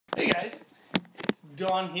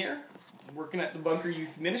Don here. I'm working at the Bunker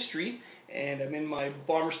Youth Ministry, and I'm in my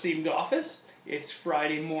Bombers-themed office. It's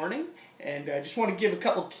Friday morning, and I just want to give a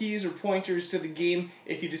couple keys or pointers to the game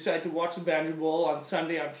if you decide to watch the Banjo Bowl on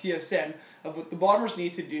Sunday on TSN of what the Bombers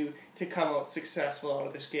need to do to come out successful out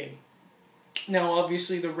of this game. Now,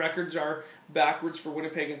 obviously, the records are backwards for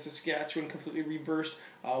Winnipeg and Saskatchewan, completely reversed.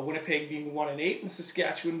 Winnipeg being 1-8 and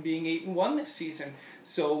Saskatchewan being 8-1 this season.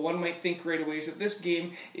 So one might think right away that this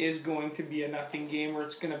game is going to be a nothing game or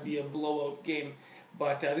it's going to be a blowout game.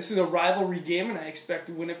 But this is a rivalry game, and I expect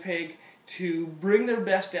Winnipeg to bring their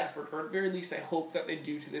best effort, or at the very least I hope that they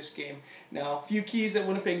do to this game. Now, a few keys that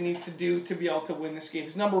Winnipeg needs to do to be able to win this game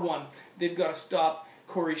is, number one, they've got to stop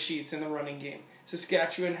Corey Sheets in the running game.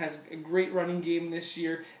 Saskatchewan has a great running game this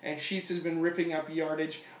year, and Sheets has been ripping up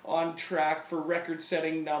yardage, on track for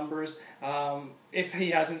record-setting numbers, if he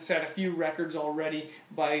hasn't set a few records already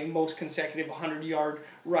by most consecutive 100-yard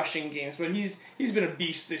rushing games. But he's been a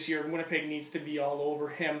beast this year, and Winnipeg needs to be all over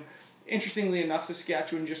him. Interestingly enough,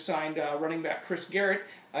 Saskatchewan just signed running back Chris Garrett.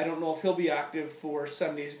 I don't know if he'll be active for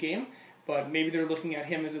Sunday's game, but maybe they're looking at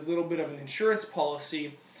him as a little bit of an insurance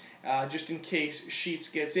policy, just in case Sheets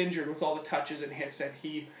gets injured with all the touches and hits that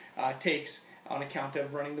he takes on account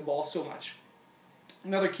of running the ball so much.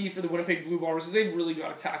 Another key for the Winnipeg Blue Bombers is they've really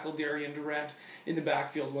got to tackle Darian Durant in the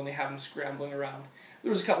backfield when they have him scrambling around. There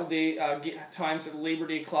was a couple times at the Labor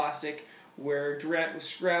Day Classic where Durant was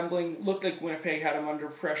scrambling, looked like Winnipeg had him under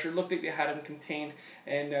pressure, looked like they had him contained,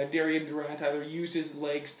 and Darian Durant either used his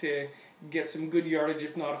legs to get some good yardage,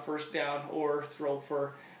 if not a first down, or throw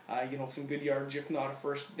for some good yardage, if not a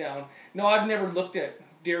first down. No, I've never looked at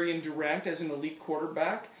Darian Durant as an elite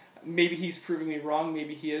quarterback. Maybe he's proving me wrong,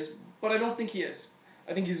 maybe he is, but I don't think he is.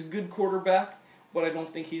 I think he's a good quarterback, but I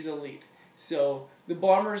don't think he's elite. So the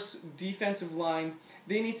Bombers' defensive line,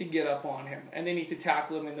 they need to get up on him, and they need to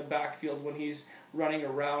tackle him in the backfield when he's running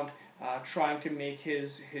around trying to make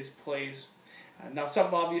his plays. Now,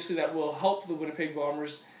 something obviously that will help the Winnipeg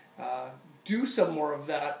Bombers do some more of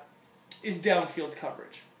that is downfield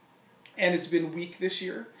coverage. And it's been weak this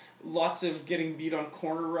year. Lots of getting beat on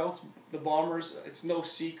corner routes. The Bombers, it's no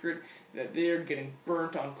secret that they're getting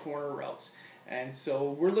burnt on corner routes. And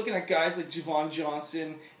so we're looking at guys like Javon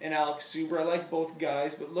Johnson and Alex Suber. I like both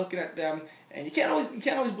guys, but looking at them, and you can't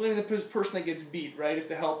always blame the person that gets beat, right? If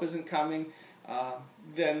the help isn't coming,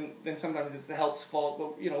 then sometimes it's the help's fault.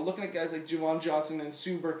 But looking at guys like Javon Johnson and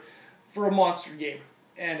Suber for a monster game.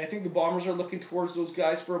 And I think the Bombers are looking towards those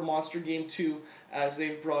guys for a monster game too, as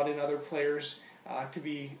they've brought in other players to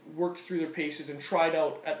be worked through their paces and tried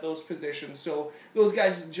out at those positions. So those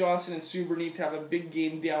guys, Johnson and Suber, need to have a big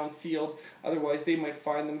game downfield. Otherwise, they might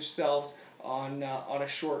find themselves on a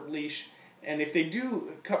short leash. And if they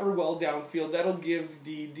do cover well downfield, that'll give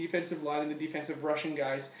the defensive line and the defensive rushing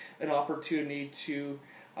guys an opportunity to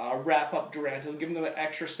wrap up Durant. It'll give them an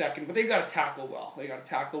extra second, but they've got to tackle well. They got to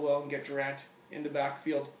tackle well and get Durant in the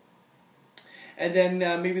backfield. And then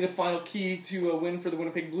maybe the final key to a win for the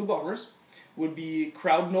Winnipeg Blue Bombers would be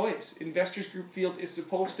crowd noise. Investors Group Field is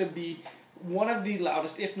supposed to be one of the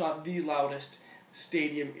loudest, if not the loudest,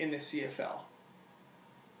 stadium in the CFL.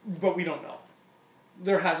 But we don't know.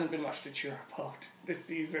 There hasn't been much to cheer about this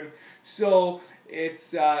season. So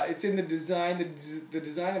it's in the design. The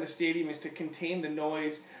design of the stadium is to contain the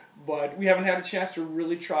noise, but we haven't had a chance to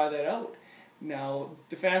really try that out. Now,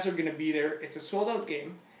 the fans are going to be there. It's a sold-out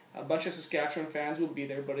game. A bunch of Saskatchewan fans will be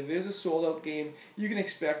there, but it is a sold-out game. You can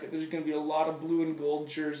expect that there's going to be a lot of blue and gold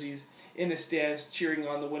jerseys in the stands cheering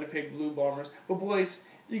on the Winnipeg Blue Bombers. But boys,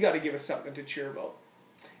 you got to give us something to cheer about.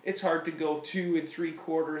 It's hard to go 2 and 3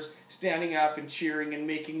 quarters standing up and cheering and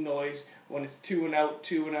making noise when it's 2 and out,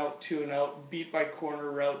 2 and out, 2 and out, beat by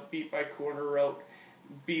corner route, beat by corner route,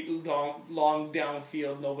 beat long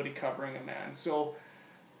downfield, nobody covering a man. So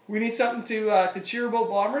we need something to cheer about,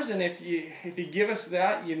 Bombers, and if you give us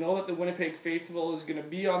that, you know that the Winnipeg faithful is going to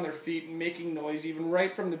be on their feet and making noise even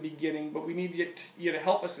right from the beginning, but we need you to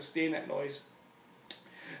help us sustain that noise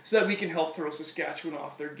so that we can help throw Saskatchewan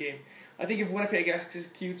off their game. I think if Winnipeg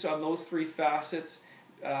executes on those 3 facets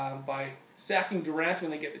by sacking Durant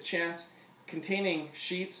when they get the chance, containing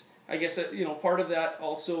Sheets, I guess that, part of that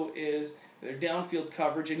also is their downfield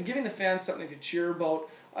coverage and giving the fans something to cheer about.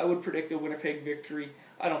 I would predict a Winnipeg victory.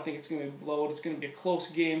 I don't think it's going to be a blowout. It's going to be a close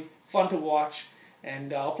game, fun to watch.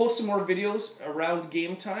 And I'll post some more videos around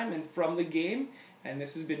game time and from the game. And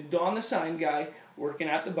this has been Don the Sign Guy working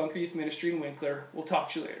at the Bunker Youth Ministry in Winkler. We'll talk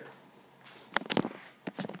to you later.